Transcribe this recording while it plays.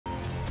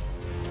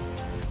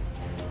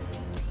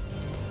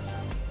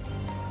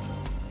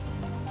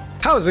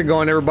How's it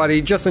going, everybody?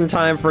 Just in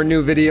time for a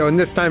new video, and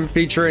this time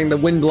featuring the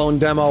Windblown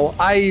demo.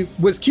 I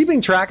was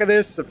keeping track of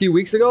this a few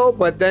weeks ago,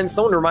 but then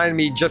someone reminded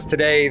me just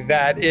today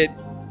that it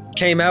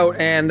came out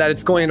and that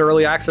it's going into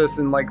early access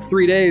in like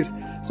 3 days.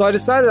 So I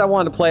decided I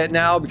wanted to play it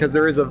now because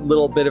there is a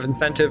little bit of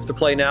incentive to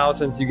play now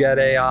since you get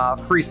a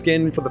free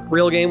skin for the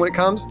real game when it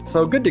comes.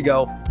 So good to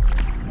go.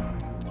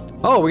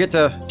 Oh, we get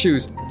to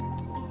choose.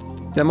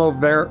 Demo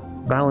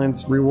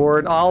balance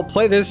reward. I'll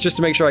play this just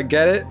to make sure I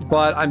get it,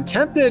 but I'm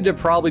tempted to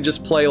probably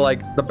just play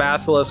like the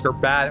Basilisk or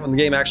Bat when the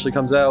game actually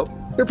comes out.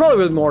 There probably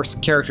will be more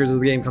characters as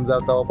the game comes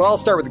out though, but I'll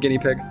start with the guinea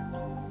pig.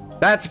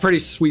 That's a pretty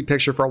sweet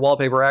picture for a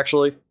wallpaper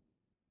actually.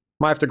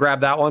 Might have to grab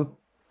that one.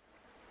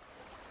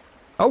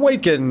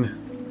 Awaken.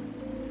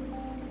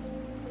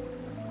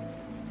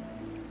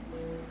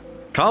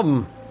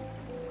 Come.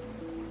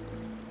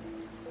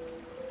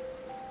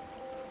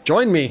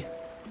 Join me.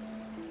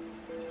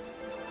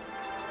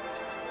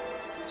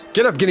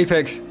 Get up, guinea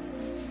pig.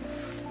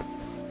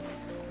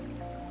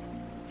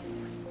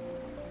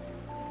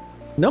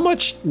 Not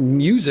much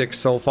music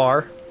so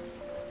far.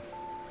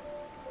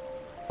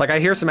 Like, I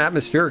hear some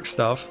atmospheric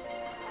stuff.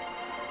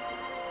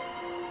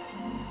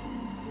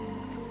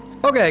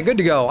 Okay, good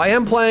to go. I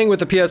am playing with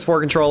the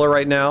PS4 controller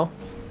right now.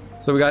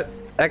 So we got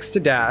X to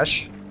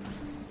dash.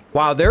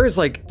 Wow, there is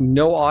like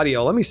no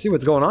audio. Let me see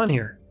what's going on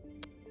here.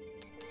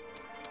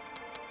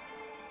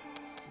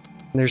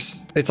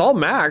 It's all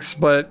max,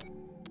 but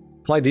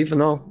apply default,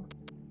 no.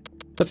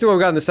 Let's see what we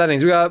got in the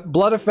settings. We got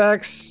blood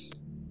effects.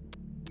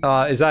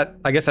 Is that,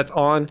 I guess that's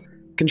on.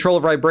 Control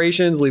of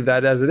vibrations, leave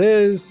that as it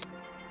is.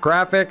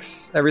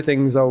 Graphics,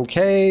 everything's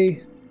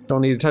okay.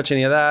 Don't need to touch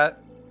any of that.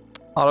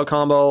 Auto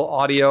combo,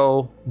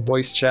 audio,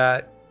 voice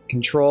chat,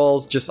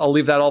 controls. Just, I'll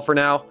leave that all for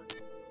now.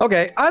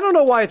 Okay, I don't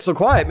know why it's so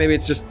quiet. Maybe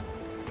it's just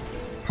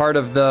part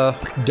of the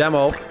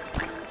demo.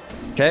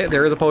 Okay,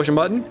 there is a potion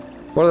button.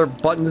 What other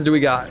buttons do we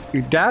got?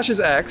 Dash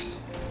is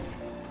X.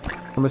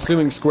 I'm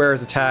assuming square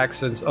is attack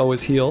since O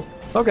is heal.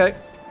 Okay.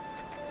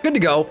 Good to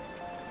go.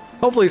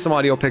 Hopefully some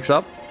audio picks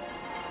up.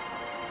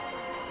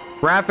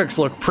 Graphics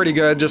look pretty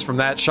good just from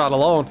that shot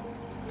alone.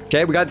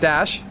 Okay, we got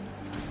dash.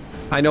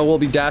 I know we'll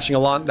be dashing a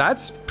lot.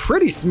 That's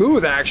pretty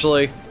smooth,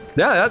 actually.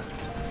 Yeah, that...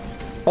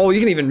 Oh, you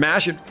can even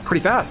mash it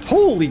pretty fast.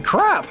 Holy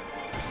crap!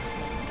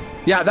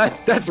 Yeah,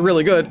 that's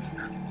really good.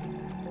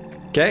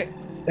 Okay,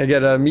 I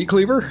get a meat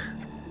cleaver.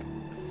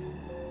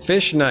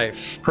 Fish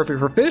knife. Perfect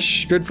for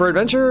fish, good for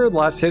adventure.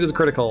 Last hit is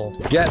critical.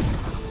 Get.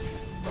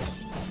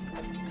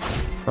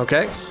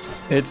 Okay.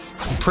 It's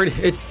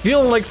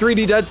feeling like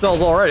 3D Dead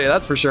Cells already,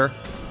 that's for sure.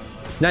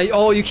 Now,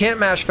 oh, you can't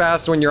mash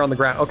fast when you're on the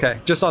ground. Okay,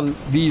 just on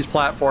these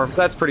platforms.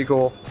 That's pretty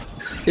cool.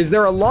 Is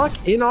there a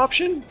lock-in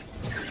option?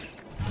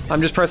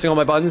 I'm just pressing all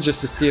my buttons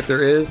just to see if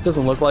there is.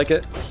 Doesn't look like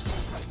it.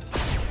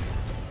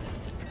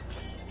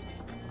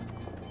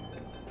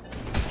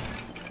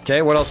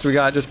 Okay, what else do we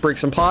got? Just break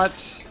some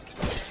pots.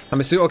 I'm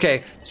assuming,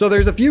 okay, so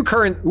there's a few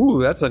current,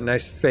 ooh, that's a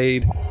nice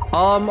fade.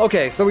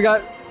 Okay, so we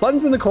got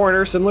buttons in the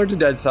corner, similar to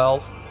Dead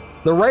Cells.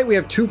 The right, we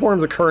have 2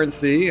 forms of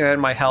currency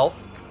and my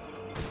health.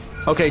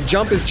 Okay,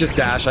 jump is just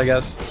dash, I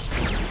guess.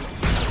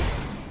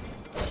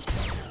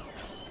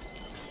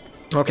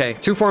 Okay,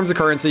 2 forms of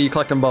currency, you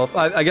collect them both.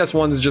 I guess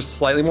one's just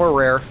slightly more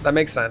rare, that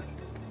makes sense.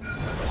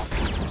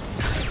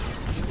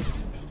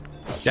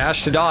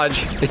 Dash to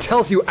dodge. It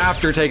tells you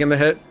after taking the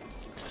hit.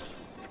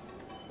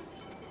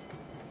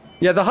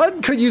 Yeah, the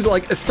HUD could use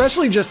like,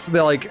 especially just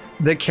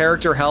the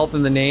character health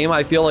and the name.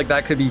 I feel like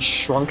that could be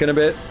shrunken a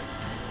bit.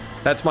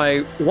 That's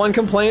my one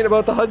complaint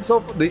about the HUD so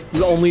far. The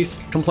only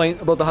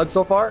complaint about the HUD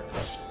so far.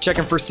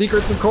 Checking for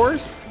secrets, of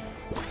course.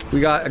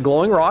 We got a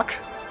glowing rock.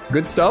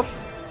 Good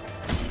stuff.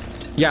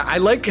 Yeah, I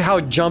like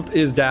how jump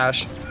is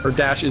dash, or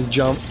dash is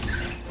jump.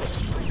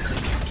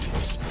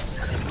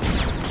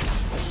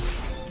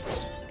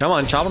 Come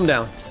on, chop them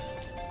down.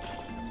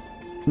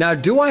 Now,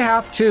 do I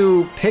have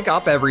to pick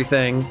up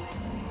everything?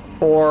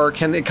 Or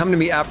can they come to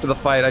me after the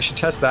fight? I should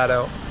test that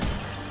out.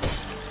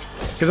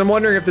 Because I'm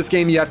wondering if this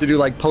game you have to do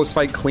like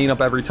post-fight cleanup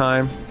every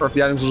time, or if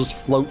the items will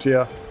just float to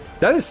you.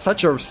 That is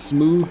such a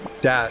smooth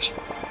dash.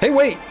 Hey,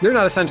 wait, you're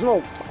not a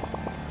sentinel.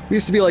 We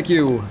used to be like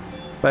you,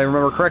 if I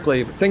remember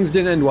correctly, but things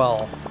didn't end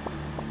well.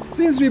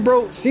 Seems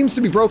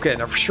to be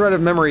broken, a shred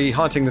of memory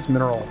haunting this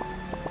mineral.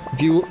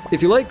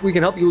 If you like, we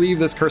can help you leave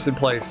this cursed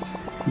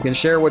place. We can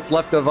share what's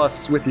left of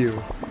us with you.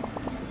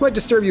 It might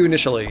disturb you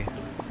initially.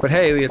 But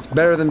hey, it's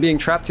better than being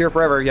trapped here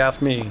forever, you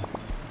ask me.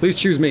 Please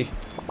choose me.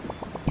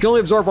 You can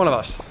only absorb one of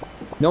us.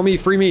 Know me,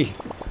 free me.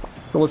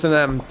 Don't listen to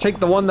them. Take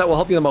the one that will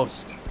help you the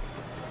most.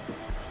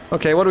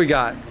 Okay, what do we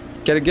got?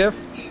 Get a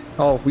gift?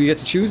 Oh, we get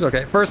to choose?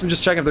 Okay, first I'm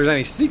just checking if there's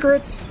any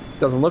secrets.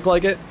 Doesn't look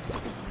like it.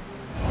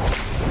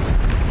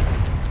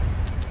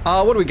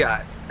 What do we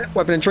got?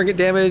 Weapon and trinket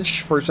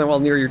damage, 4% while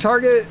near your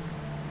target.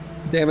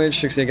 Damage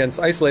 60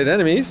 against isolated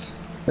enemies.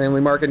 Then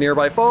we mark a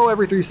nearby foe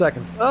every 3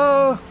 seconds.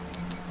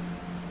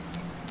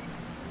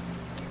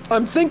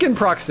 I'm thinking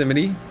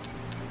proximity.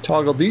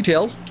 Toggle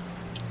details.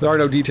 There are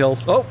no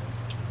details. Oh!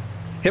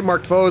 Hit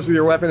marked foes with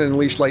your weapon and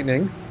unleash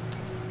lightning.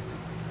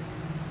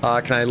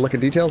 Can I look at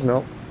details?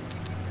 No.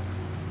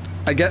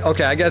 I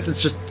guess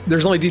it's just,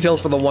 there's only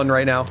details for the one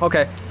right now.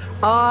 Okay.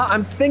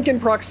 I'm thinking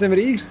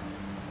proximity.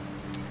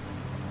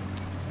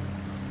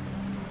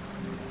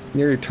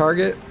 Near your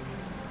target.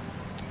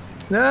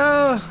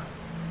 No,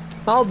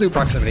 I'll do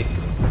proximity.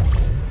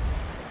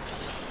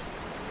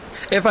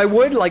 If I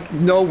would like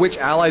know which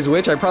ally's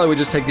which, I probably would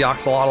just take the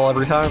Oxalotl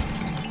every time.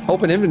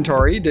 Open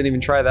inventory, didn't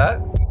even try that.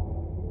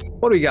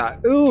 What do we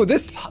got? Ooh,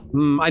 this,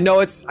 I know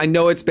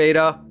it's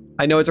beta.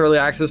 I know it's early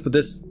access, but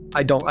this,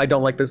 I don't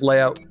like this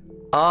layout.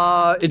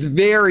 It's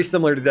very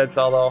similar to Dead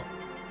Cell though.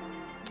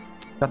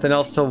 Nothing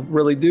else to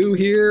really do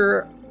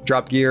here.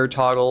 Drop gear,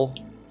 toggle,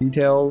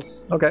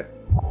 details. Okay.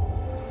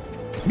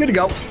 Good to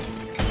go.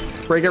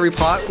 Break every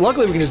pot.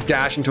 Luckily we can just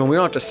dash into them. We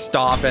don't have to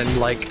stop and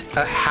like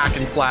hack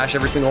and slash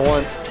every single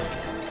one.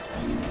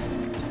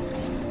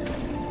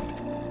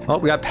 Oh,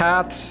 we got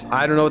paths.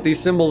 I don't know what these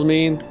symbols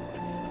mean.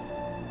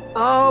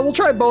 We'll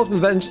try both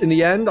in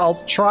the end.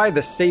 I'll try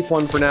the safe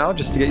one for now,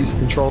 just to get used to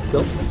control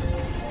still.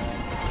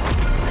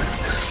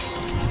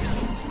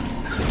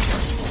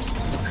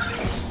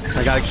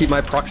 I gotta keep my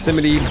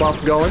proximity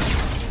buff going.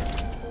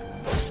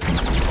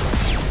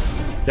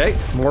 Okay,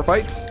 more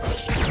fights.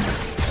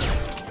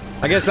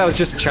 I guess that was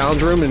just a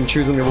challenge room and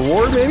choosing the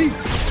reward, maybe?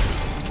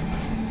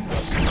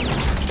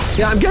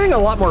 Yeah, I'm getting a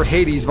lot more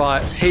Hades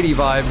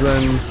vibes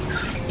than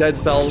Dead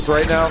Cells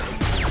right now.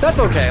 That's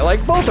okay,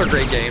 like, both are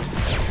great games.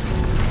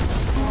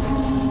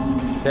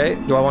 Okay,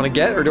 do I want to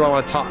get or do I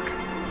want to talk?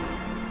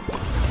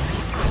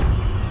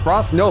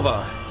 Frost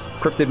Nova,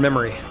 Cryptid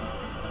Memory.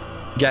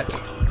 Get.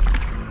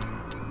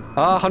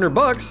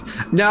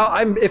 $100. Now,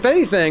 if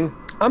anything,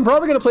 I'm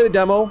probably gonna play the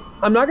demo.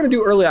 I'm not gonna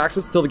do early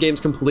access until the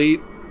game's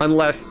complete,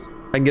 unless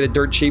I can get it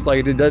dirt cheap like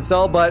I did Dead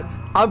Cell, but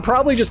I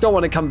probably just don't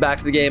want to come back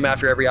to the game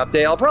after every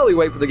update. I'll probably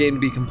wait for the game to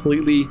be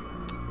completely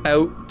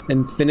out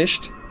and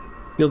finished.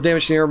 Deals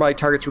damage to nearby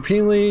targets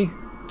repeatedly.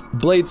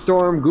 Blade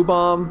Storm, Goo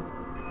Bomb.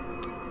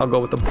 I'll go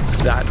with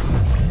that.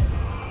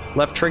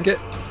 Left trinket.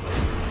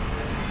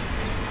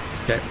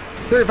 Okay.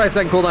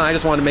 35-second cooldown. I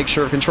just wanted to make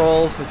sure of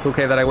controls. It's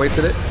okay that I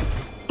wasted it.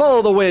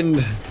 Follow the wind.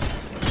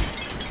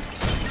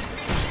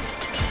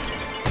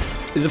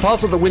 Is it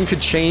possible the wind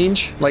could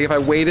change? Like if I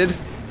waited,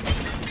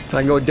 and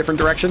I can go a different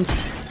direction?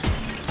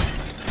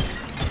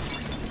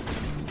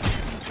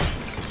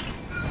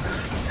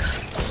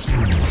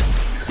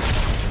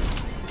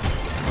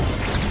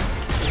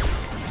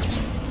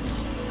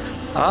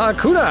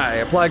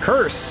 Kunai, apply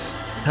curse.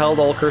 Held,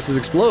 all curses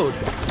explode.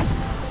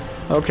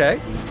 Okay.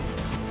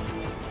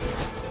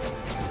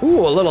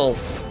 Ooh, a little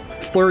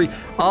flurry.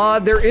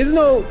 There is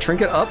no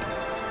trinket up.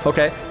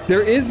 Okay.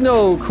 There is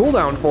no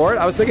cooldown for it.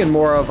 I was thinking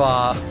more of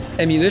a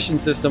ammunition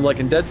system like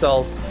in Dead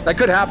Cells. That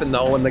could happen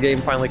though when the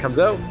game finally comes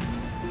out.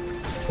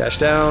 Dash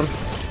down.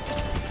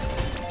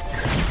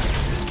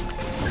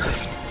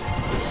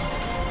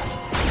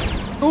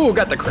 Ooh,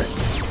 got the crit.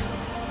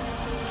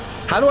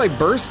 How do I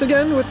burst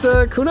again with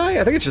the kunai?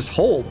 I think it's just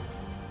hold.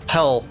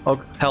 Held,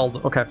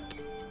 okay.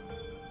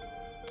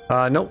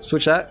 Nope,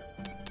 switch that.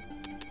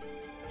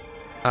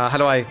 How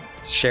do I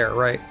share,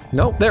 right?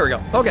 Nope, there we go.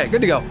 Okay,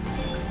 good to go.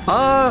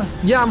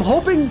 Yeah, I'm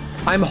hoping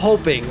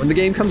when the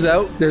game comes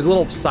out, there's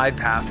little side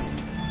paths.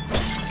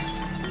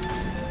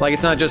 Like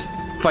it's not just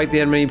fight the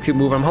enemy, keep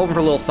moving. I'm hoping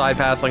for little side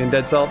paths like in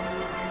Dead Cell.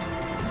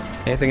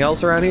 Anything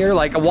else around here?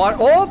 Like a water,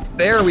 oh,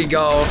 there we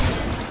go.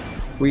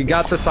 We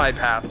got the side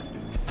paths.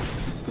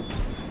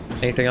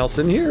 Anything else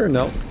in here?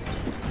 No.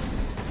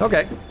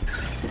 Okay.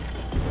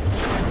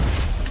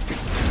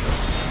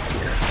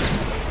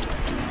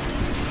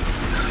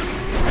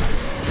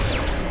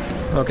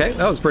 Okay,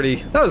 that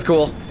was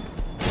cool.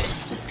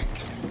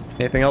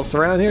 Anything else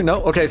around here?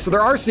 No? Okay, so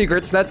there are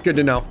secrets, that's good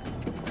to know.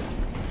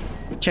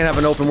 Can't have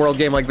an open world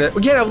game like this.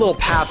 We can't have a little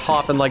path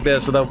hopping like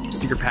this without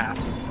secret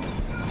paths.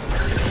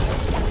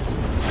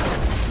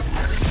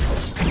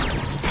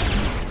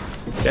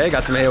 Okay,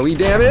 got some AoE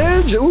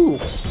damage. Ooh.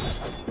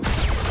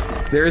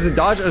 There is a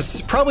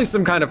dodge, probably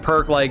some kind of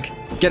perk like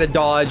get a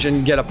dodge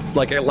and get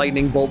a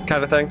lightning bolt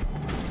kind of thing.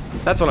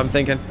 That's what I'm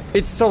thinking.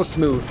 It's so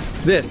smooth.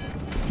 This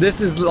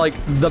is like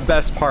the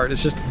best part.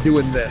 It's just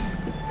doing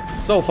this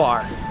so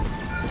far.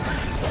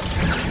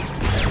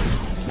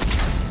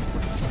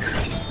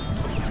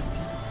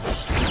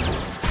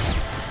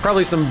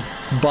 Probably some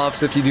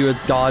buffs if you do a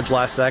dodge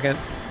last second.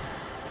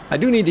 I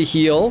do need to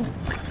heal.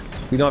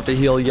 We don't have to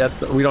heal yet.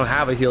 We don't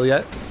have a heal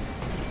yet.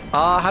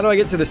 How do I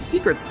get to the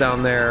secrets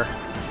down there?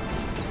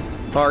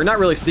 Or not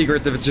really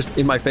secrets if it's just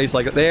in my face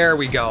like that. There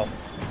we go.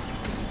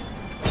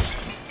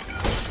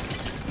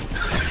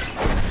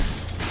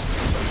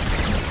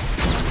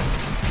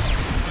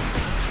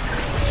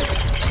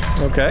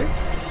 Okay.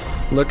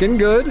 Looking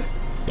good.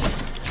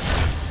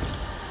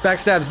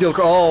 Backstabs deal.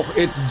 Oh,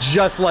 it's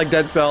just like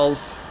Dead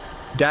Cells.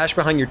 Dash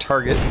behind your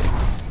target.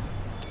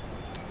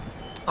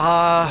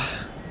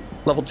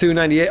 Level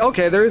 298.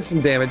 Okay, there is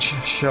some damage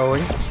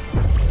showing.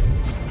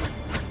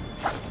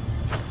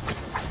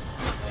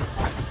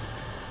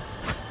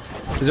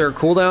 Is there a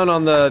cooldown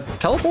on the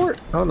teleport?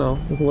 Oh no,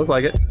 doesn't look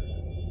like it.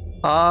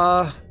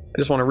 I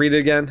just want to read it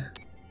again.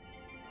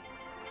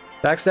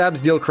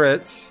 Backstabs deal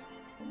crits.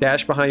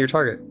 Dash behind your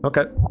target.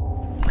 Okay.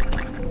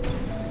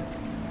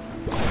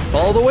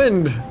 Follow the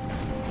wind.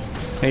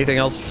 Anything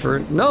else for...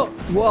 No.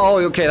 Well,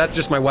 okay, that's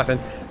just my weapon.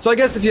 So I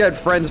guess if you had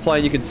friends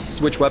playing, you could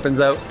switch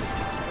weapons out.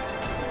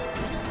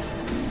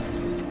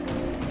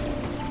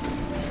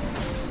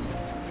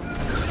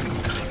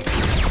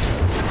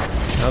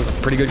 That was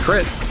a pretty good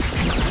crit.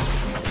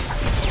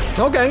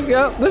 Okay,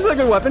 yeah, this is a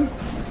good weapon.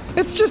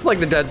 It's just like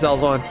the Dead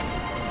Cells one.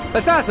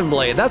 Assassin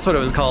Blade, that's what it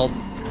was called.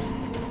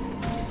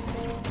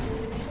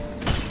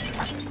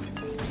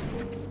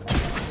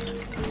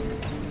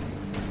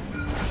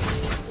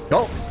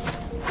 Oh.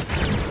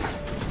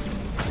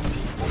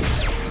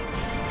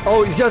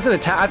 Oh, he doesn't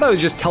attack. I thought it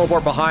was just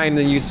teleport behind and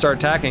then you start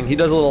attacking. He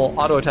does a little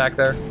auto attack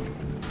there.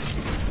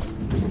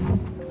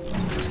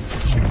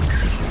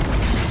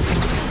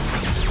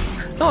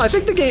 No, I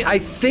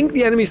think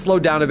the enemy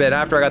slowed down a bit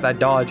after I got that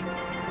dodge.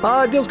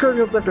 Deals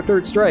critical after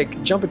third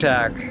strike. Jump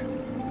attack.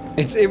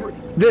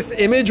 This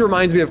image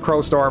reminds me of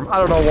Crow Storm. I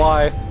don't know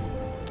why.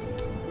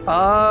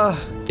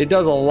 It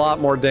does a lot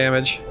more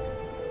damage.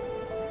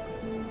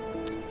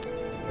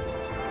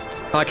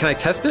 Can I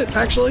test it,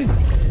 actually?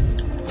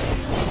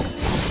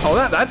 Oh,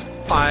 that's...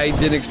 I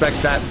didn't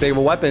expect that big of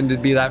a weapon to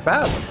be that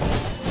fast.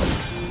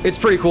 It's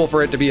pretty cool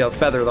for it to be a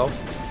feather, though.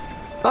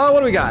 What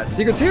do we got?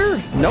 Secrets here?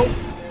 Nope.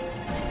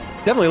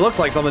 Definitely looks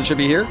like something should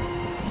be here.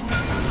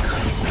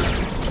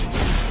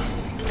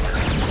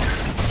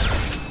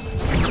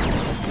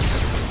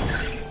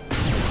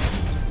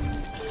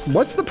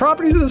 What's the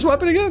properties of this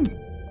weapon again?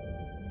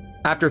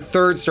 After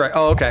third strike.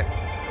 Oh, okay.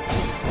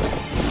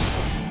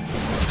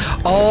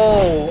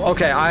 Oh,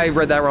 okay. I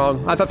read that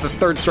wrong. I thought the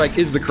third strike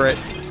is the crit.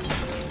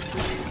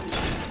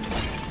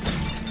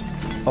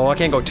 Oh, I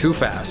can't go too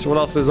fast. What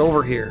else is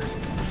over here?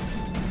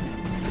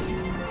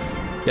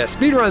 Yeah,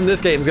 speedrun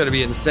this game is going to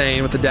be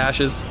insane with the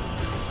dashes.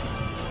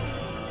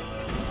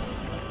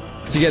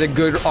 If you get a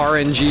good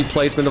RNG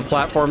placement of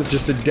platforms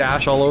just to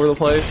dash all over the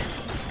place.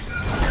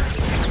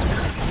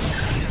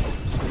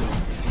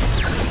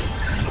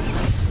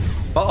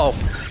 Uh-oh.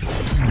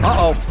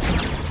 Uh-oh.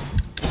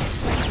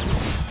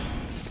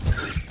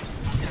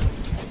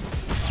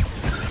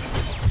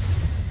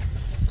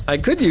 I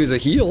could use a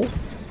heal.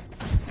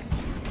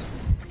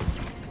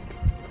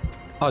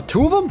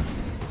 Two of them?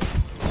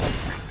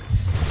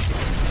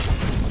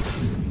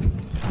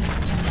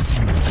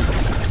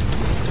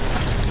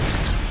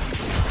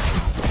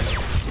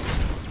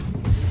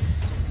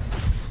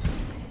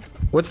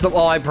 What's the...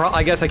 Oh,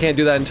 I guess I can't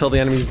do that until the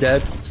enemy's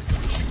dead.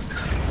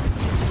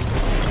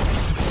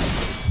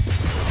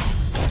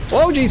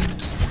 Oh, jeez.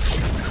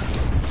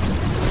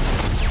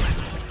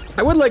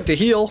 I would like to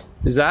heal.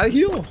 Is that a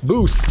heal?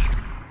 Boost.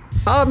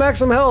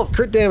 Maximum health,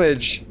 crit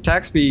damage,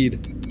 attack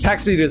speed. Attack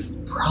speed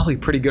is probably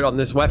pretty good on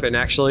this weapon,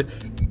 actually.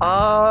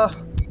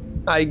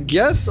 I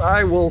guess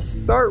I will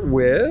start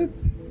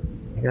with...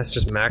 I guess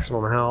just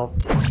maximum health.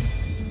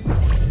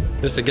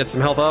 Just to get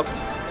some health up.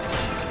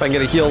 If I can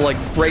get a heal, like,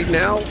 right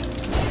now.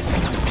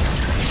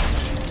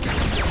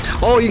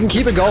 Oh, you can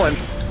keep it going.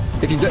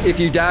 If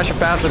you dash it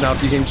fast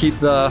enough, you can keep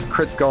the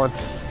crits going.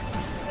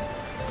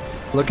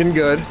 Looking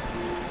good.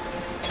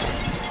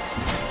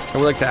 I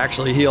would like to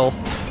actually heal.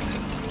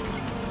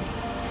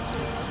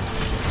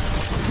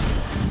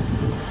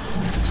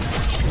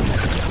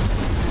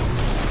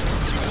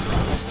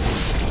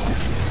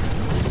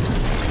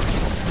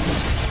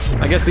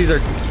 I guess these are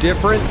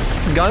different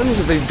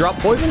guns if they drop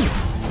poison?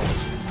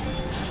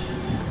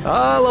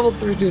 Level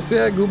 3, 2,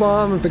 yeah, goo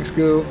bomb and fix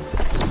goo.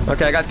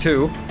 Okay, I got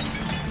 2.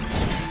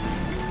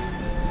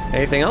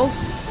 Anything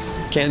else?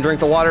 Can't drink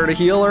the water to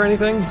heal or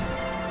anything?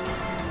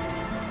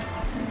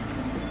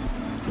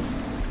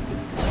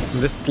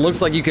 This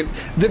looks like you can...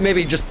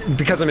 Maybe just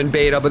because I'm in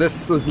beta, but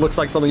this looks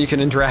like something you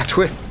can interact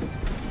with.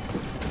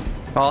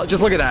 Oh,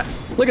 just look at that.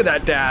 Look at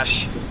that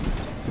dash.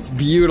 It's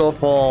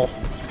beautiful.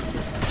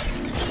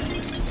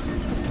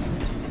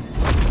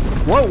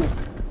 Whoa!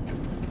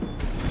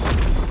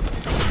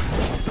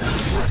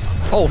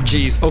 Oh,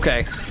 geez.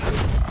 Okay.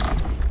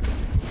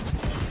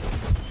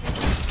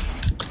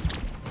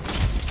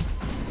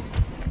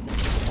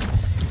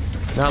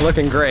 Not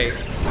looking great.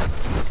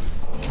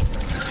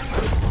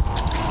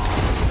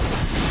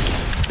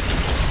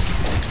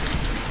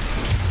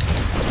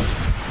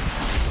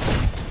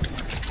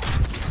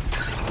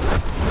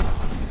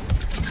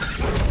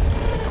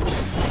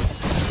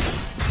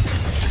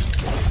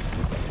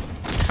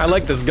 I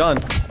like this gun.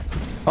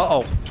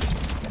 Uh-oh.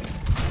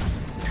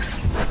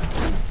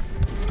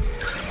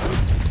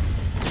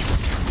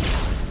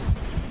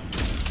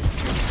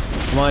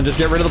 Come on, just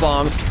get rid of the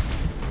bombs.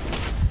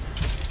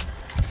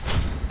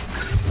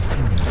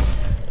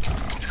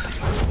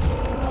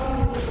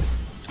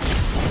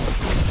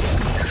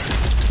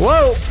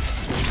 Whoa!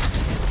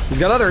 He's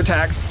got other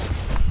attacks.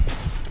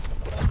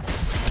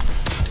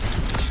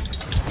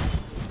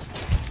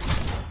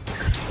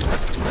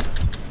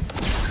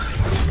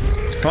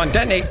 Come on,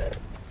 detonate.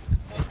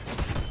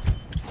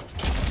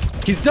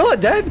 He's still not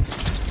dead?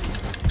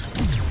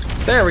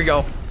 There we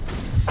go.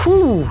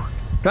 Whew.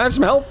 Can I have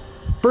some health?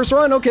 First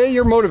run? Okay,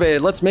 you're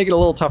motivated. Let's make it a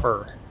little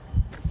tougher.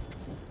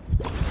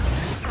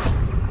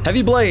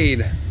 Heavy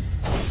blade.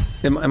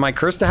 Am I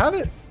cursed to have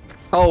it?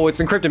 Oh,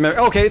 it's encrypted memory.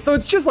 Okay, so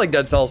it's just like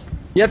Dead Cells.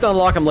 You have to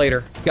unlock them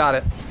later. Got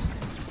it.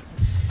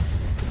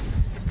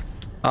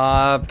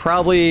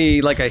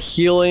 Probably like a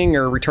healing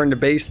or return to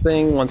base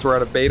thing once we're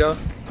out of beta.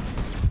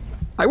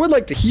 I would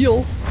like to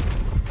heal.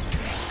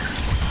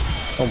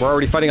 Oh, we're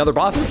already fighting other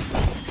bosses?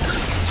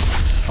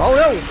 Oh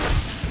no!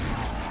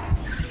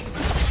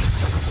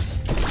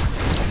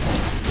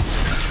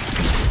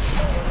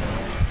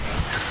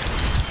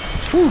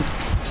 Whew.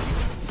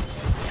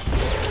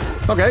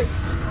 Okay.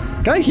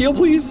 Can I heal,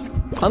 please?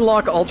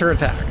 Unlock alter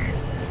attack.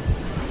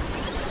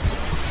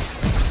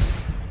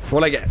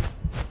 What'd I get?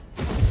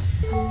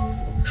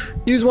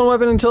 Use one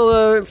weapon until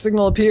the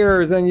signal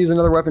appears, then use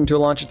another weapon to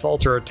launch its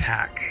alter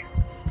attack.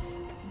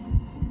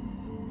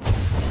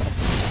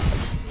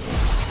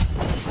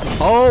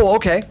 Oh,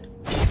 okay.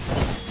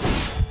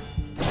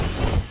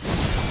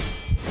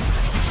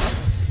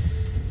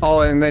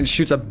 Oh, and then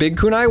shoots a big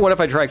kunai? What if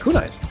I try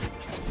kunais?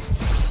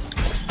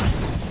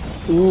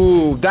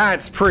 Ooh,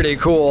 that's pretty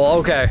cool.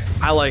 Okay,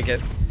 I like it.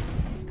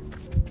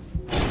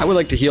 I would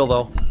like to heal,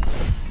 though.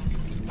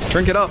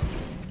 Drink it up.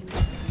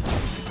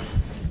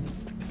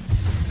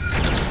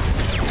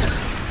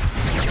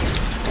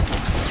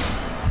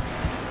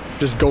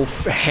 Just go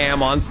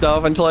ham on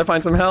stuff until I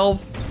find some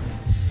health.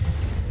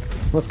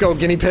 Let's go,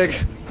 guinea pig.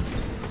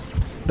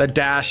 That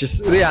dash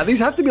is... Yeah, these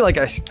have to be like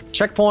a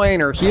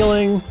checkpoint or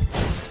healing.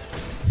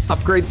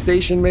 Upgrade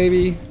station,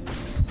 maybe.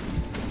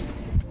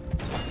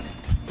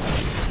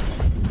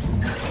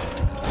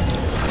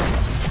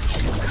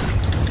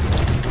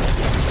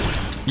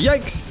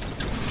 Yikes!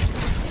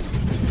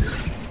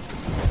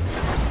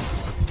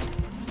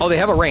 Oh, they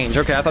have a range.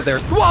 Okay, I thought they were...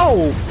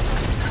 Whoa!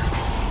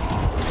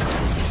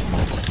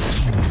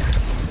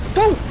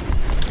 Whoa!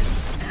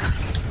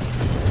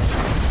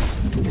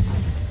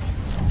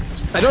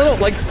 I don't know,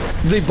 like,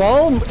 the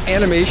ball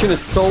animation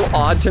is so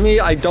odd to me,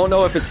 I don't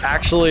know if it's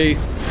actually,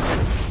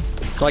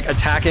 like,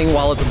 attacking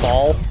while it's a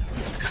ball.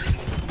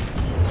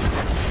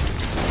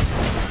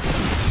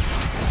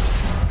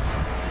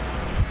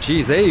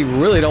 Jeez, they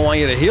really don't want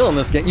you to heal in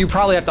this game. You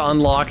probably have to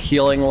unlock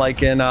healing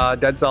like in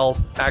Dead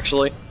Cells,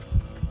 actually.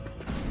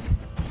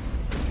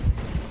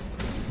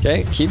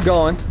 Okay, keep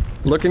going.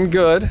 Looking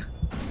good.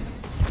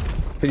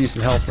 Could use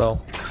some health,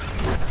 though.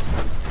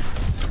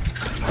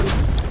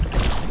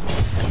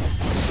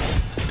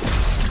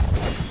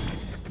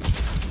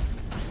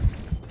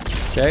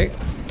 Okay,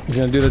 he's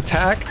gonna do the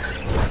attack.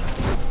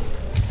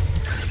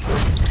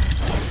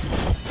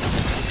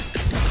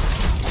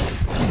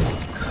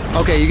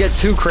 Okay, you get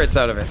 2 crits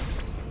out of it.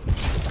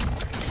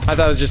 I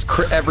thought it was just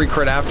every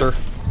crit after.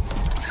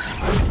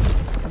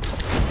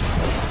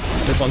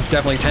 This one's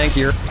definitely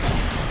tankier.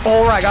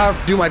 Oh, right, I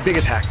gotta do my big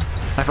attack.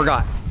 I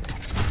forgot.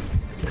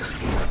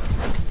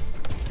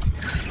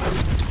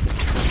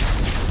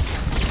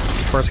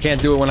 Of course, I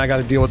can't do it when I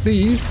gotta deal with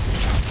these.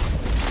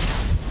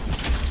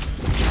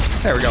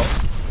 There we go.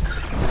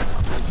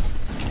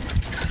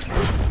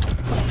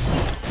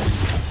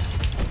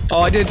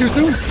 Oh, I did it too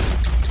soon?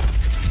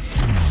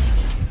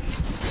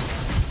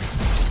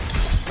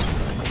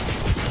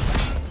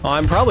 Oh,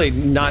 I'm probably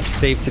not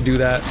safe to do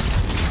that.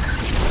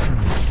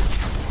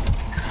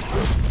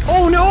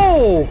 Oh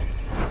no!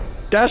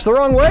 Dash the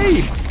wrong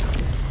way!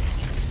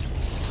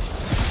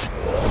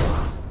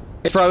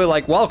 It's probably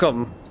like,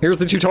 welcome. Here's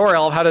the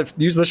tutorial of how to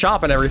use the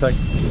shop and everything.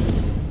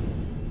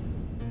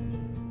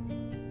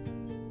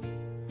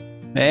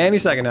 Any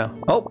second now.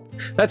 Oh,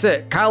 that's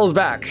it. Kyle is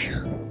back.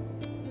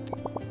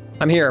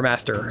 I'm here,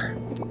 master.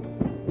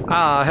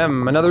 Ah,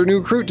 another new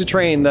recruit to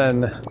train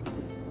then.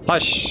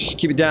 Hush,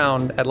 keep it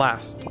down at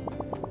last.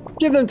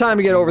 Give them time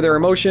to get over their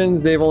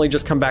emotions. They've only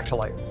just come back to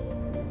life.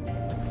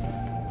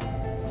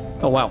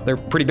 Oh wow, they're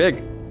pretty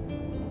big.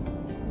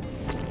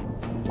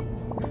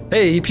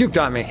 Hey, he puked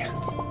on me.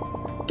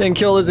 Getting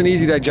killed isn't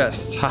easy to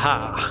digest.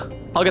 Haha.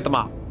 I'll get the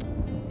mop.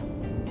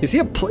 Is he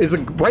is the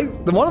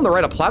one on the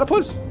right a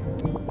platypus?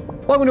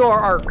 Welcome to our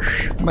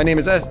arc. My name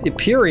is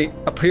Eperin.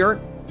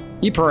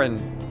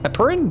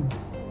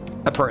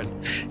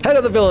 Head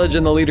of the village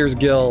and the Leaders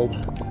Guild.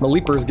 The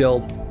Leapers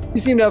Guild. You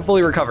seem to have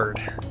fully recovered.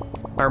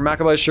 Our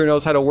Makaba sure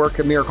knows how to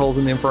work miracles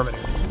in the infirmity.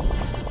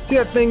 See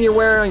that thing you're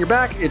wearing on your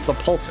back? It's a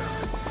pulsar.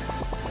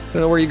 I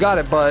don't know where you got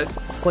it, but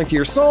it's linked to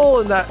your soul,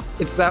 and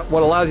it's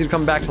what allows you to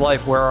come back to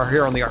life where are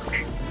here on the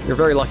arc. You're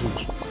very lucky.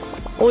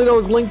 Only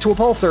those linked to a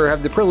pulsar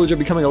have the privilege of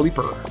becoming a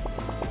leaper.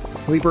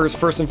 Leapers,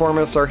 first and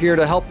foremost, are here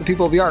to help the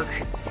people of the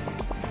Ark.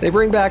 They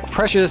bring back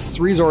precious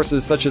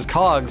resources such as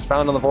cogs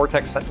found on the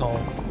Vortex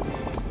Sentinels.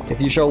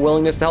 If you show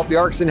willingness to help the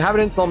Ark's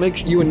inhabitants, I'll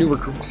make you a new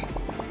recruit.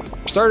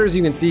 For starters,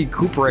 you can see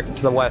Kubrick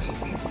to the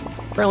west.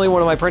 Apparently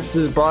one of my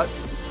apprentices brought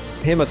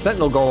him a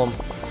Sentinel Golem.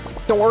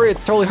 Don't worry,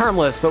 it's totally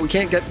harmless, but we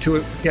can't get it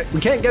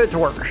to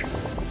work.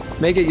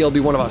 Make it, you'll be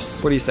one of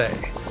us. What do you say?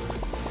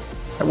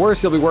 At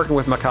worst, you'll be working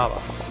with Makaba.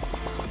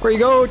 Where you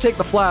go, take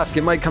the flask,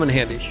 it might come in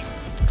handy.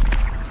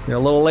 You're a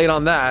little late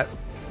on that.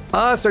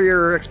 Start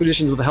your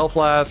expeditions with a health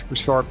flask,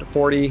 which are up to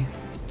 40.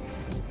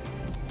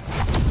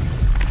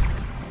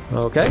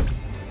 Okay.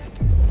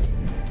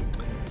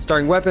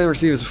 Starting weapon,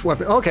 receives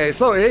weapon. Okay,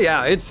 so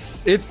yeah,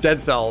 it's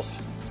Dead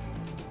Cells.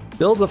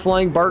 Builds a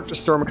flying bark to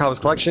store Makaba's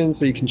collection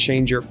so you can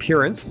change your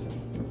appearance.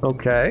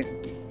 Okay.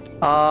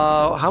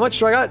 How much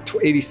do I got?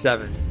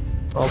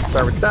 87. I'll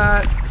start with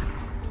that.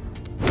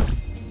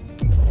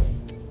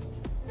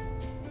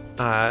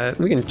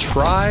 We can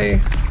try.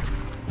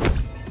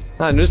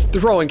 I'm just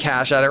throwing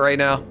cash at it right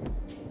now.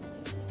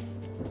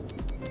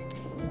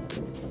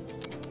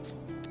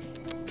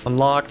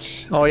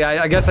 Unlocked. Oh yeah,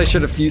 I guess I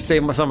should have used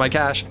saved some of my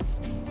cash.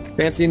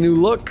 Fancy new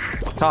look.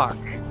 Talk.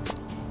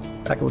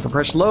 Back with a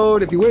fresh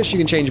load. If you wish, you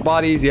can change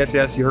bodies. Yes,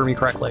 yes, you heard me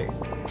correctly.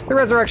 The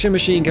resurrection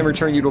machine can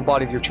return you to a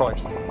body of your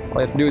choice. All you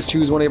have to do is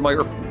choose one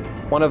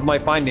of my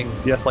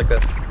findings. Yes, like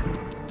this.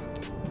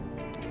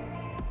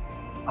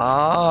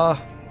 I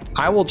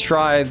will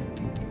try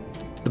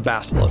the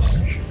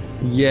basilisk.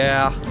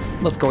 Yeah,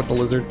 let's go with the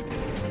lizard.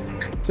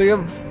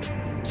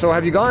 So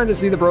have you gone to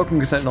see the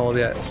broken sentinel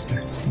yet?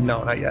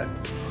 No, not yet.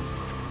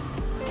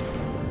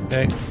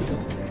 Okay.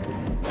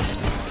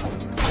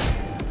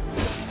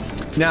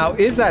 Now,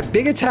 is that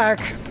big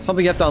attack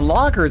something you have to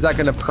unlock, or is that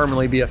going to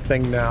permanently be a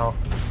thing now?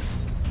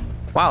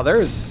 Wow,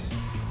 there's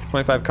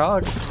 25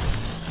 cogs.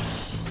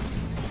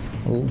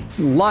 A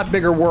lot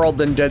bigger world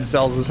than Dead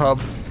Cells'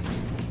 hub.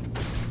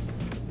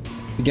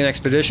 Begin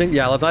expedition.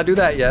 Yeah, let's not do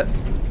that yet.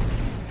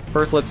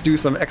 First, let's do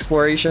some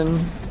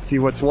exploration. See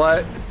what's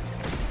what.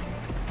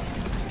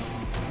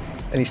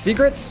 Any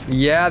secrets?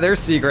 Yeah, there's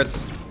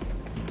secrets.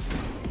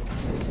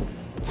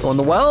 Go in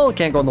the well?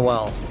 Can't go in the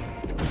well.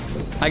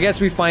 I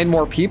guess we find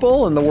more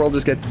people and the world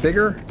just gets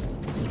bigger.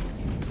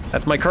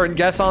 That's my current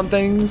guess on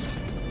things.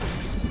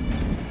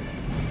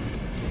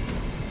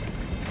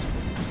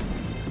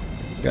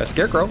 Got a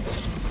scarecrow.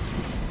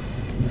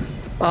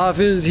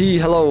 Fizzy,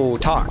 hello,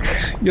 talk.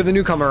 You're the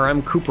newcomer,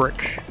 I'm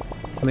Kubrick.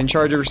 I'm in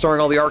charge of restoring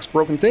all the Ark's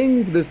broken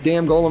things, but this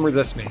damn golem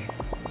resists me.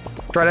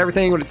 Tried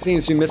everything, but it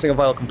seems to be missing a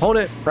vital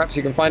component. Perhaps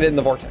you can find it in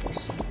the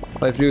vortex. All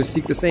I have to do is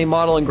seek the same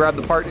model and grab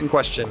the part in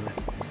question.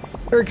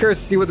 Very curious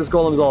to see what this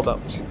golem is all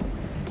about.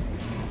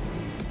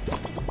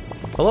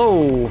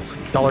 Hello,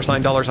 dollar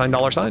sign, dollar sign,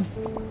 dollar sign.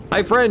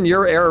 Hi friend,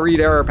 your error read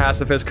error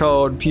pacifist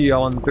code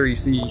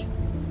P013C.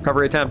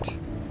 Recovery attempt.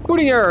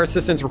 Booting error,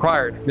 assistance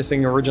required.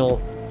 Missing original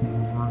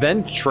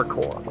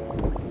ventricle.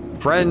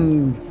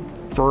 Friend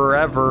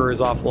forever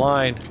is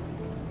offline.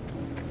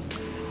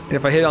 And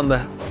if I hit on the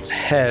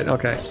head,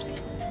 okay.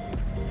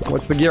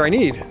 What's the gear I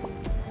need?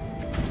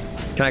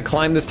 Can I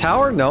climb this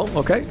tower? No,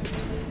 okay.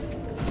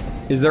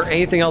 Is there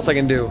anything else I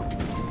can do?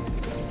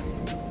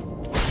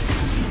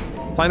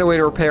 Find a way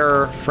to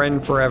repair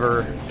friend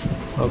forever.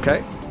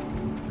 Okay.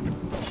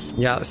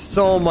 Yeah,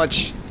 so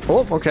much.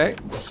 Oh, okay.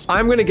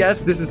 I'm gonna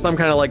guess this is some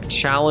kind of like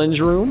challenge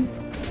room.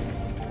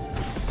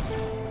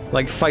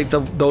 Like fight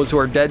those who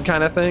are dead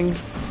kind of thing.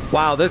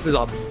 Wow, this is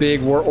a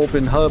big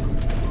open hub.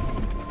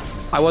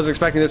 I wasn't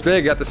expecting this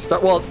big at the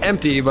start. Well, it's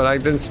empty, but I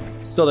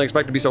still didn't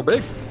expect it to be so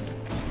big.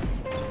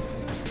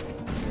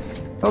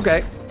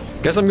 Okay,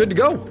 guess I'm good to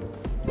go.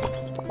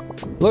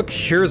 Look,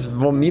 here's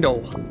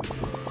Vomito.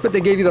 But they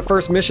gave you the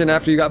first mission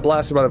after you got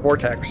blasted by the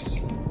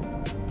vortex.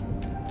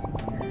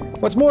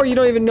 What's more, you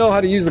don't even know how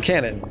to use the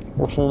cannon.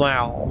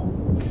 Wow.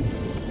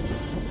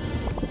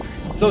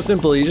 So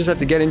simple, you just have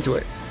to get into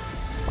it.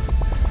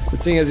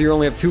 But seeing as you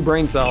only have 2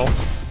 brain cell,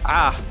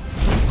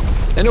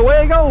 and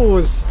away it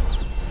goes.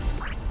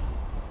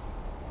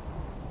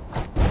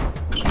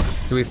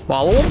 Do we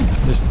follow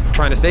him? Just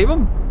trying to save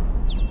him?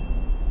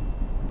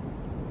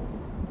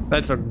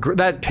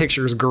 That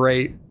picture's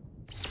great.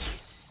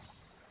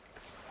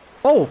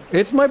 Oh,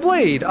 it's my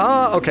blade.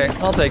 Okay,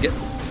 I'll take it.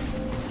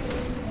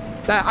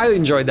 I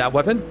enjoyed that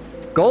weapon.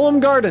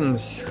 Golem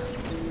Gardens.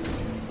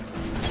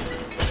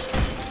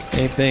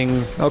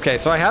 Anything? Okay,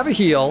 so I have a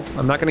heal.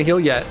 I'm not gonna heal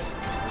yet.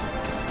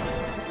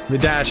 The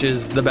dash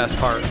is the best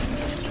part.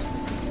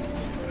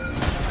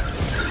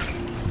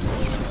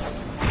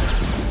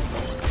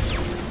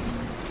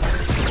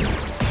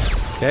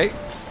 Okay,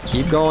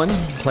 keep going.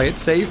 Play it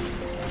safe.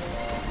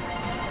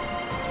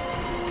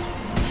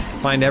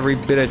 Find every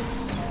bit of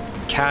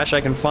cash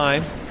I can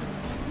find.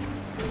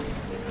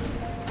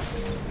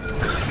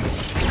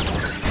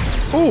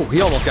 Ooh,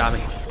 he almost got me.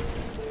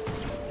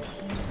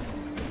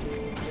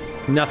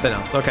 Nothing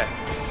else, okay.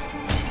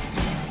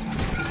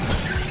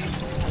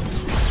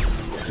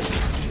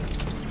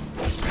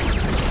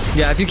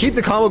 Yeah, if you keep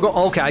the combo going,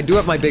 okay, I do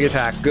have my big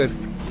attack, good.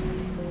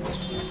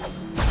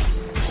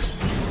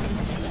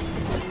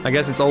 I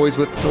guess it's always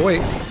with, oh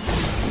wait.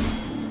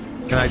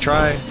 Can I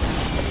try?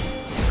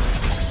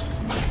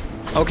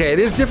 Okay, it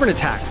is different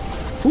attacks.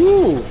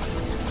 Ooh.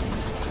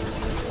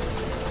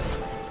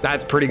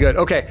 That's pretty good.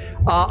 Okay,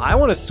 I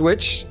want to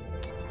switch.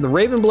 The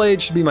Raven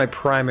Blade should be my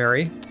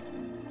primary.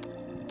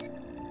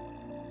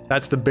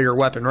 That's the bigger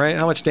weapon, right?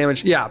 How much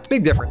damage? Yeah,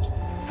 big difference.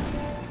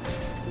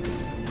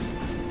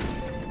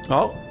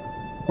 Oh,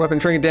 weapon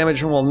trinket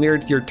damage while near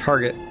to your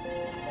target.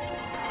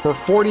 For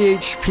 40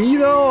 HP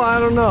though, I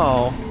don't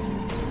know.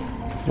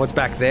 What's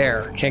back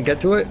there? Can't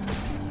get to it?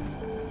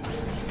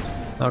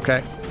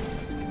 Okay.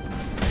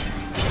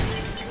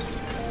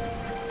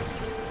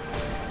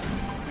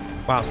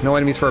 Wow, no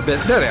enemies for a bit.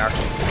 There they are.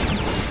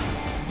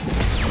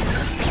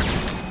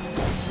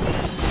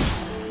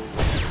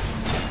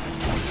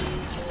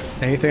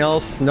 Anything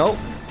else? Nope.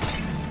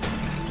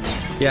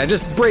 Yeah,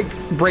 just break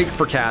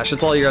for cash.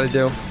 That's all you gotta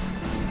do.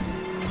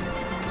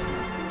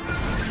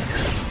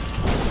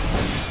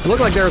 It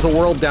looked like there's a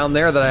world down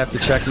there that I have to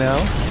check now.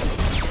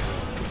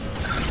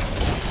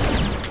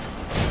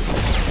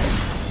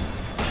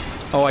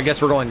 Oh, I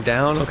guess we're going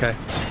down? Okay.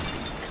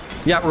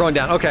 Yeah, we're going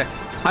down. Okay.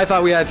 I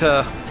thought we had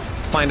to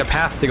find a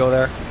path to go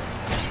there.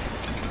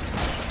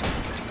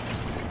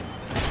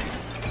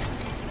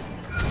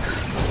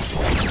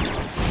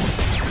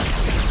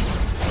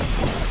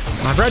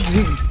 I've got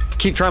to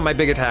keep trying my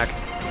big attack.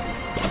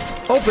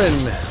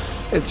 Open!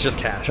 It's just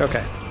cash.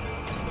 Okay.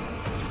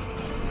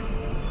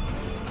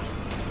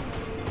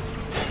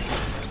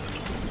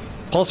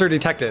 Pulsar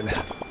detected.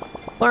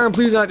 Alarm,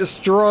 please not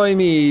destroy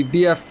me.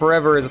 BF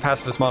Forever is a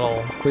pacifist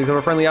model. Please have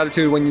a friendly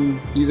attitude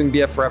when using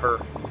BF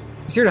Forever.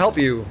 It's here to help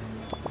you.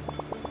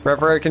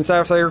 Forever can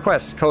satisfy your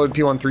request. Code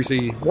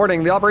P13C.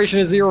 Warning, the operation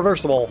is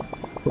irreversible.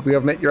 Hope you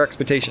have met your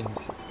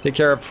expectations. Take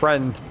care of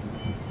friend.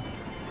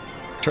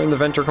 Turn the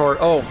venter cord.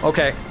 Oh,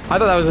 okay. I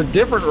thought that was a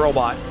different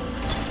robot.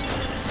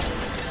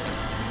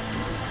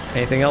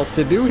 Anything else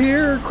to do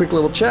here? Quick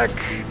little check.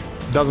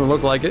 Doesn't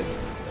look like it.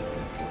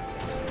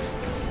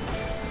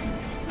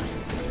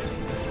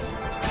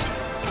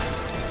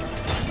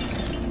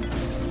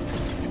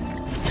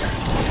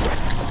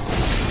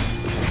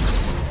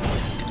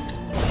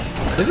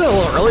 Is it a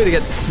little early to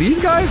get these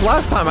guys?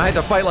 Last time I had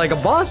to fight like a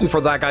boss before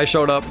that guy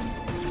showed up.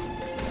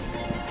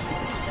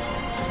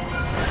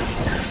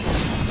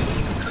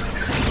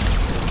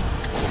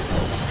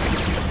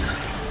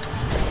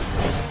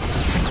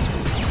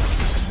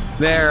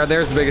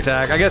 There's the big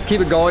attack. I guess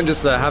keep it going,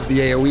 just have the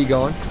AoE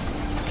going.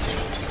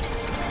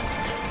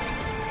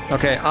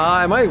 Okay,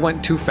 I might have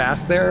went too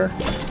fast there.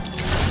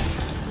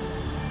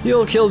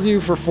 Heal kills you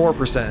for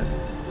 4%.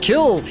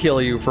 Kills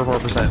heal you for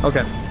 4%.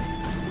 Okay.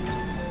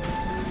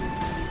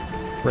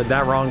 Read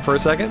that wrong for a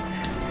second.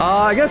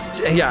 I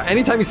guess, yeah,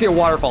 anytime you see a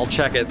waterfall,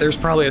 check it. There's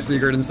probably a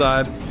secret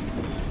inside.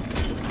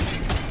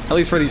 At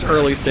least for these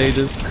early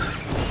stages.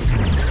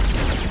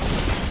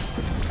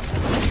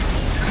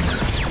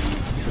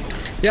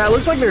 Yeah, it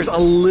looks like there's a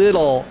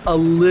little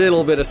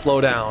bit of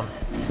slowdown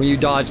when you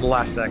dodge the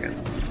last second.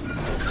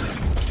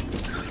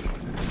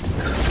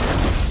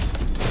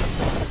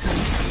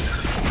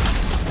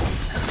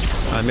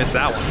 I missed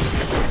that one.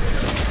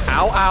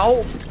 Ow,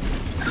 ow!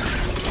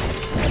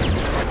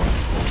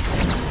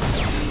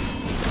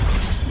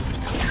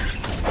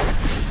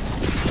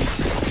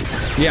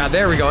 Yeah,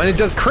 there we go, and it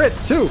does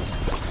crits too!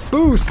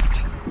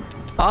 Boost!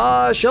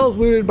 Shells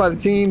looted by the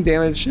team,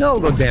 damage, no,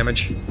 no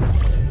damage.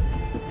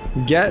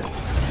 Get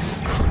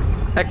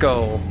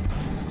Echo.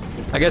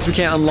 I guess we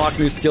can't unlock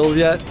new skills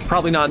yet.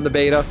 Probably not in the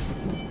beta.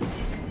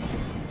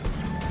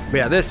 But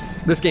yeah,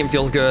 this game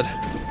feels good.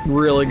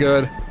 Really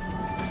good.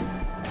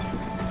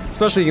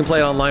 Especially you can play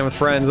it online with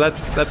friends.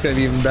 That's gonna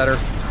be even better.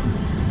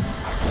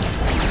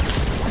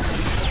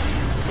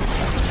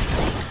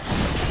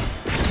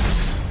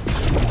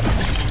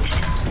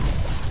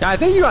 Yeah, I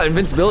think you got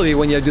invincibility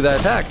when you do that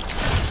attack.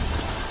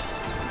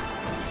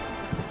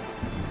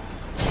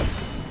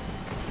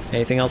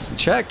 Anything else to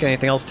check?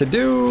 Anything else to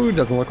do?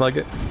 Doesn't look like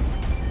it.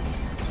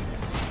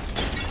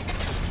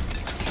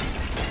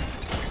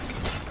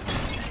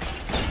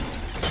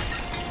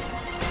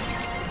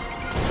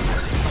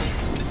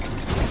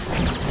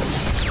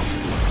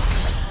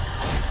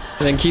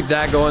 And then keep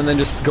that going, then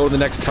just go to the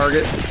next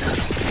target.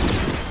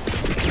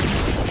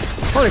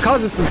 Oh, and it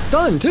causes some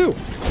stun too.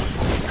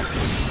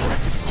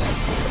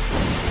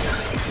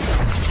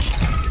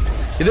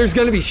 Yeah, there's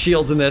gonna be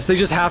shields in this. They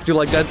just have to,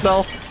 like Dead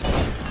Cell.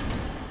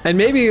 And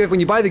maybe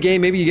when you buy the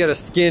game, maybe you get a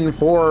skin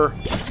for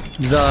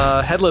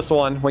the headless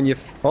one when you...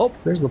 Oh,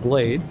 there's the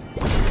blades.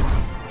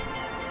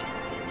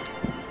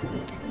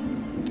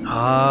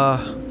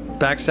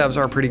 Backstabs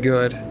are pretty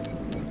good.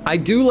 I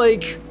do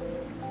like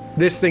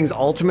this thing's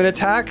ultimate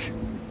attack.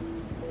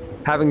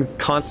 Having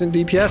constant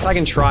DPS, I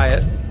can try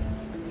it.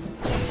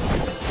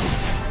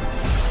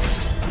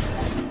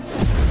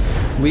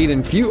 Lead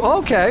and few.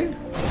 Okay.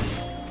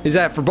 Is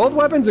that for both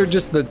weapons or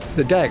just the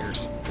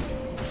daggers?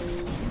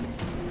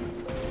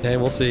 Okay,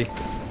 we'll see.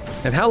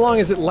 And how long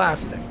is it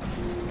lasting?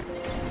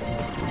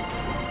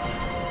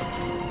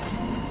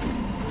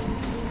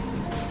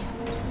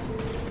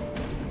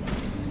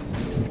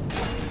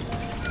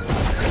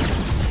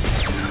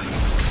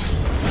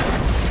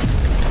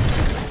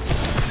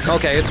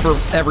 Okay, it's for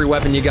every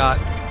weapon you got.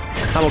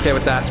 I'm okay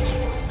with that.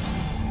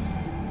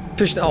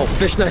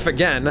 Fish knife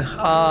again.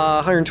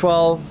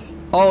 112.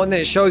 Oh, and then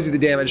it shows you the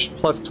damage.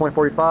 Plus 20,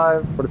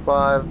 45,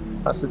 45.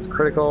 Plus it's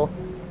critical.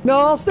 No,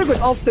 I'll stick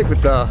with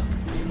the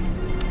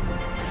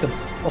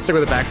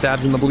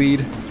backstabs and the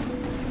bleed.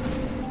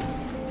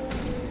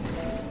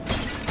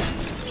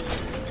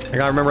 I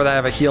gotta remember that I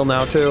have a heal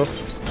now too.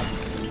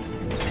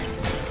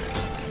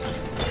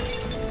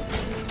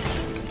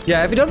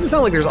 Yeah, if it doesn't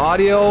sound like there's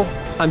audio,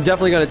 I'm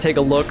definitely gonna take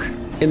a look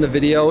in the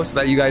video so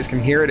that you guys can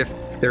hear it.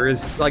 There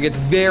is, like, it's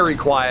very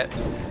quiet.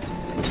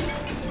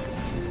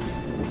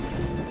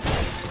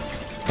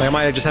 Like, I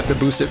might just have to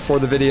boost it for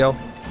the video.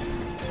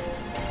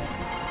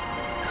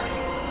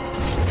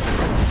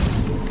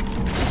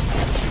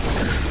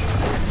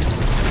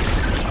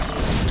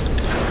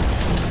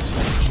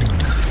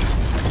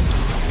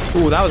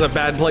 Ooh, that was a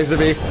bad place to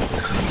be.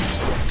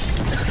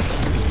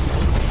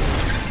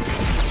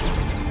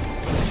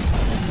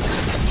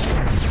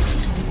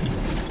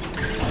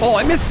 Oh,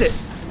 I missed it!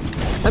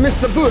 I missed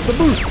the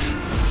boost!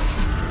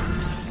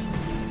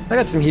 I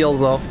got some heals,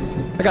 though.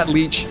 I got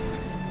leech.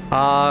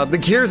 The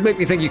gears make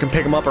me think you can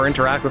pick them up or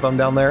interact with them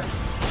down there.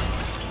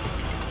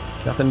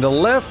 Nothing to the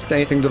left,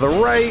 anything to the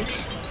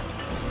right.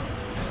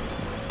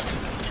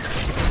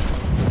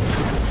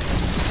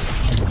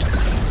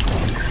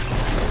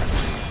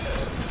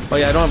 Oh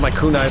yeah, I don't have my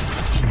kunais.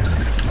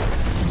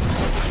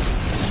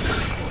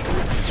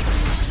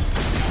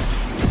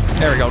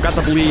 There we go, got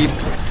the bleed.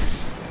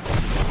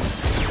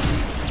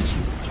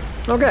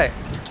 Okay,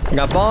 I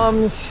got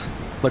bombs,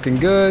 looking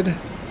good.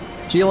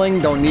 Healing,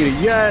 don't need it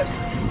yet.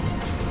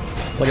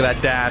 Look at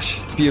that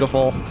dash, it's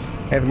beautiful.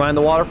 Anything behind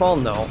the waterfall?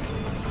 No.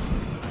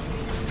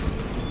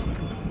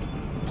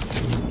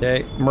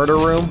 Okay, murder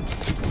room.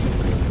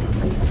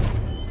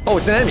 Oh,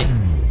 it's an enemy.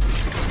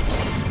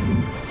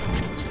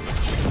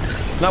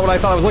 Not what I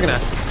thought I was looking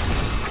at.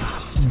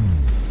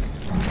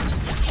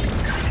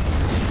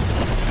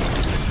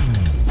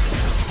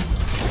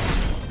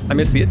 I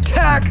missed the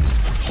attack.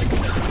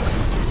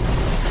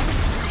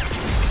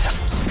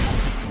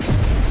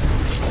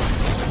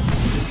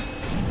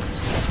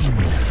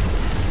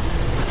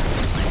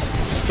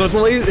 So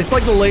it's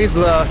like the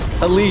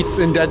elites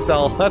in Dead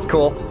Cell. That's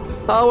cool.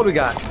 What do we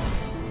got?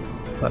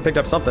 So I picked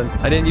up something.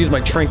 I didn't use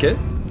my trinket.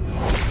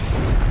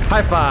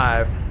 High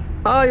five.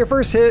 Your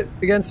first hit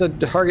against a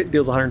target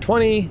deals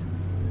 120,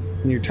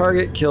 and your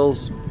target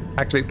kills.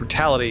 Activate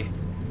brutality.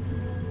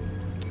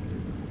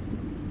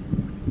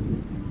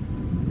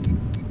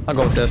 I'll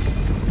go with this.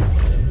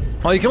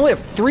 Oh, you can only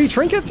have 3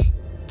 trinkets?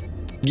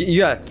 You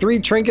got 3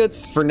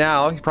 trinkets for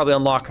now. You probably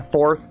unlock a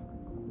 4th.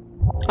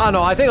 I don't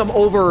know. I think I'm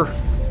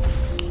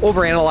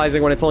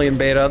overanalyzing when it's only in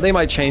beta. They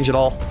might change it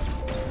all.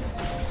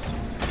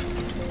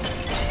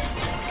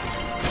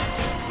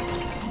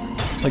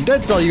 Like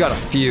Dead Cell, you got a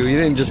few. You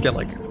didn't just get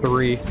like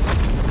 3.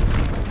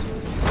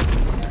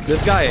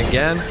 This guy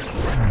again.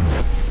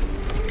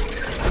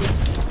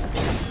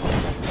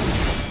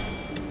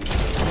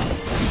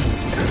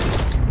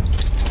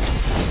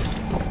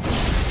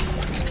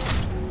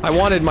 I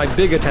wanted my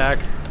big attack.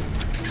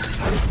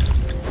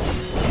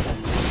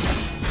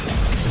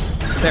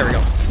 There we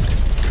go.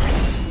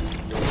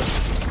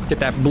 Get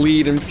that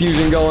bleed and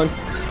fusion going.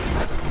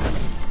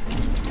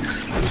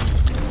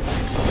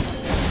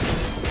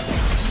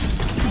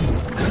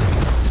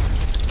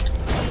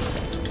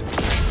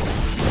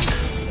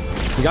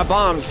 We got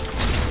bombs.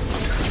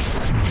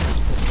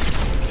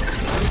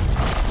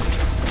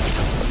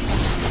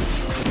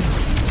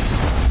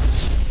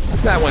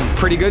 That went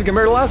pretty good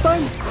compared to last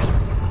time.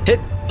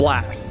 Hit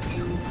blast.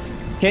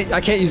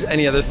 I can't use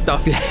any of this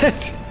stuff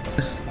yet.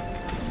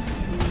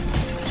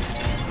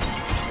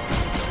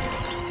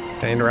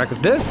 Can I interact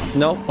with this?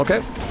 No.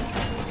 Okay.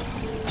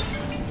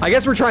 I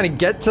guess we're trying to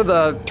get to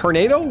the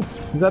tornado?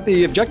 Is that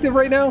the objective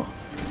right now?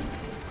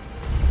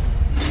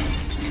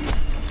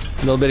 A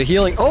little bit of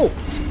healing. Oh!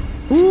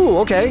 Ooh,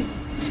 okay.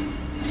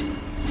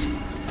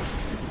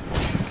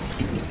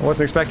 I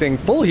wasn't expecting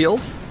full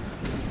heals.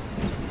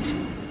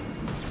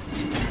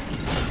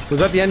 Was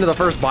that the end of the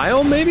first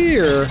biome, maybe,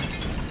 or?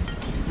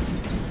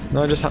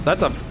 No,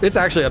 it's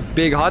actually a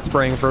big hot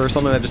spring for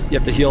something that just you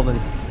have to heal then.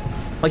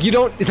 Like you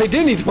don't, if they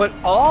did need to put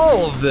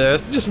all of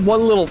this, just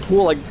one little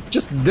pool, like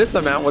just this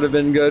amount would have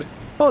been good.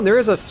 Oh, and there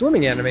is a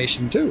swimming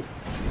animation too.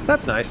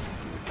 That's nice.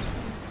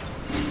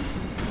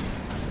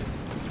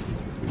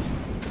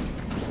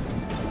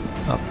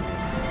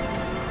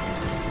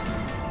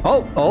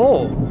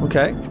 Oh,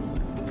 okay.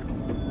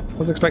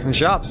 Wasn't expecting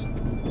shops.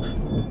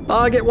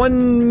 Get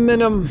 1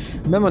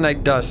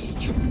 Memmonite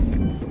dust.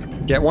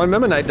 Get 1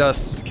 Memmonite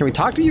dust. Can we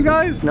talk to you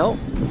guys? No.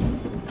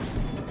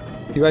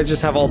 You guys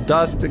just have all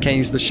dust. Can't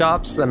use the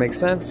shops. That makes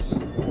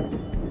sense.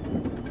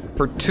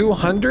 For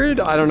 200,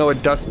 I don't know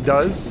what dust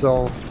does,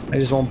 so I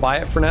just won't buy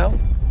it for now.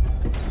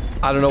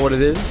 I don't know what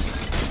it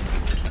is.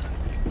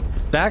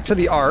 Back to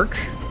the Ark.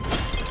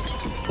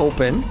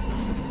 Open.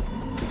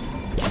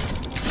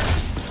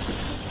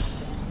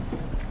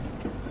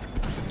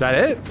 Is that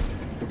it?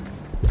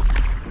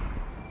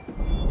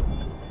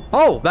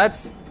 Oh,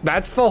 that's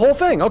the whole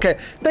thing. Okay,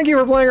 thank you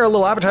for playing our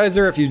little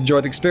appetizer. If you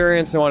enjoyed the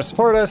experience and want to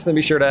support us, then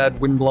be sure to add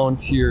Windblown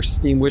to your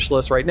Steam wish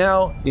list right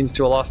now. Means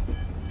a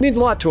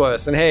lot to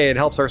us, and hey, it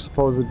helps our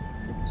supposed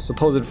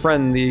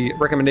friend, the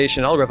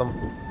recommendation algorithm.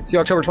 See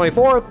you October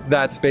 24th.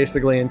 That's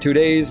basically in 2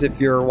 days.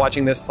 If you're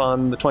watching this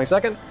on the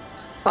 22nd,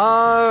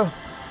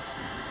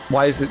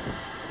 why is it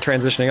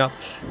transitioning up?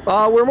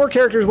 Where more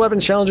characters,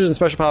 weapons, challenges, and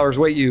special powers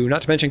wait you,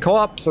 not to mention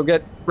co-op, so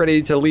get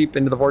ready to leap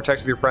into the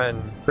vortex with your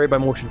friend. Created by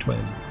Motion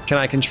Twin. Can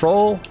I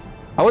control?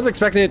 I wasn't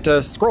expecting it to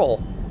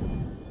scroll.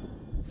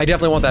 I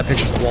definitely want that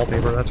picture as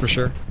wallpaper, that's for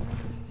sure.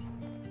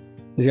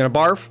 Is he gonna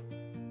barf?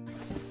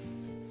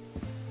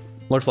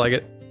 Looks like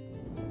it.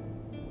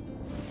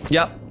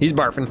 Yep, he's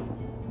barfing.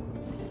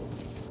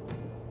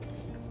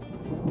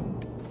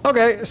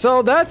 Okay,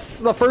 so that's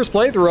the first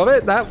playthrough of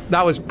it.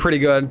 That was pretty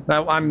good.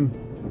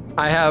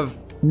 I have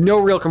no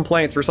real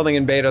complaints for something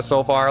in beta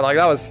so far. Like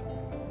that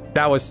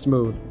was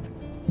smooth.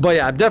 But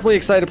yeah, I'm definitely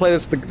excited to play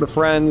this with the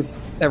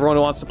friends, everyone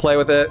who wants to play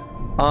with it.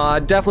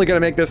 Definitely gonna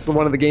make this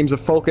one of the games of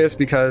focus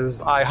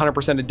because I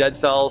 100%ed Dead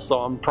Cells, so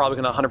I'm probably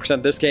gonna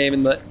 100% this game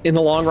in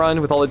the long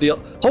run with all the deal.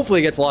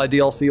 Hopefully it gets a lot of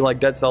DLC like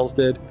Dead Cells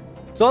did.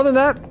 So other than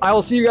that, I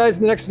will see you guys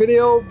in the next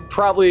video.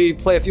 Probably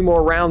play a few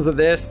more rounds of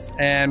this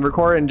and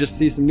record and just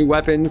see some new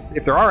weapons,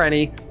 if there are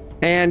any,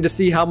 and to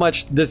see how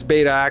much this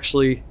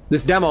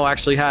demo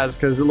actually has,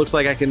 because it looks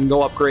like I can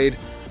go upgrade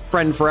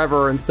Friend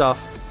Forever and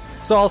stuff.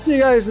 So I'll see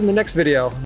you guys in the next video.